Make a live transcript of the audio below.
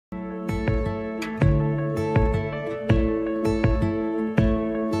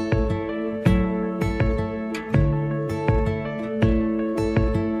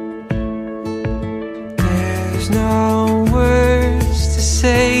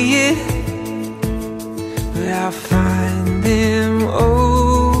it, but I'll find them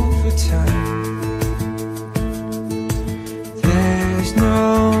over time. There's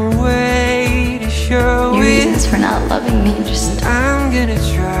no way to show Your it. reasons for not loving me just I'm gonna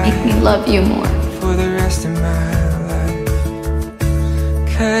try make me love you more. for the rest of my life.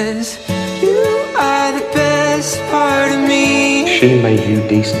 'Cause you are the best part of me. She made you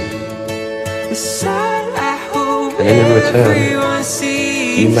decent. The side I hope And then in return, everyone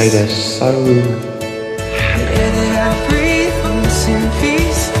sees. you made her so The air that I breathe was in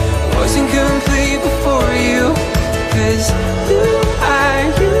peace. Wasn't complete before you. 'Cause you are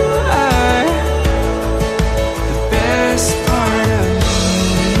the best part of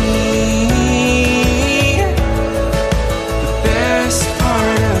me. The best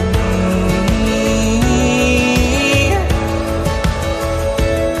part of me.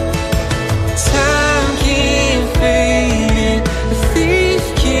 Time can't fade it, the thief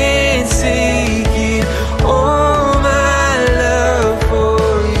can't take it. All my love for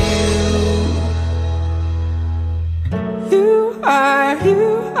you. You are, you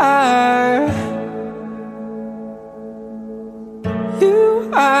are. You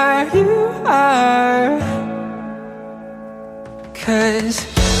are, you are. 'Cause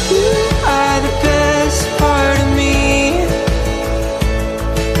you are the best part of me.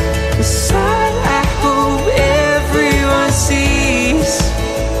 The side I hope everyone sees.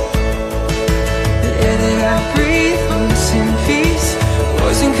 The air that I breathe was in peace.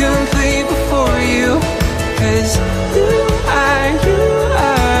 Wasn't complete before you. 'Cause you are the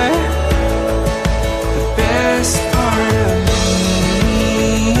best part of me.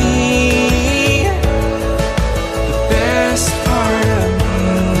 The best part of me.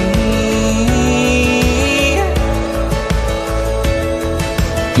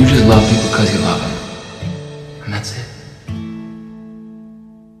 You just love people because you love them.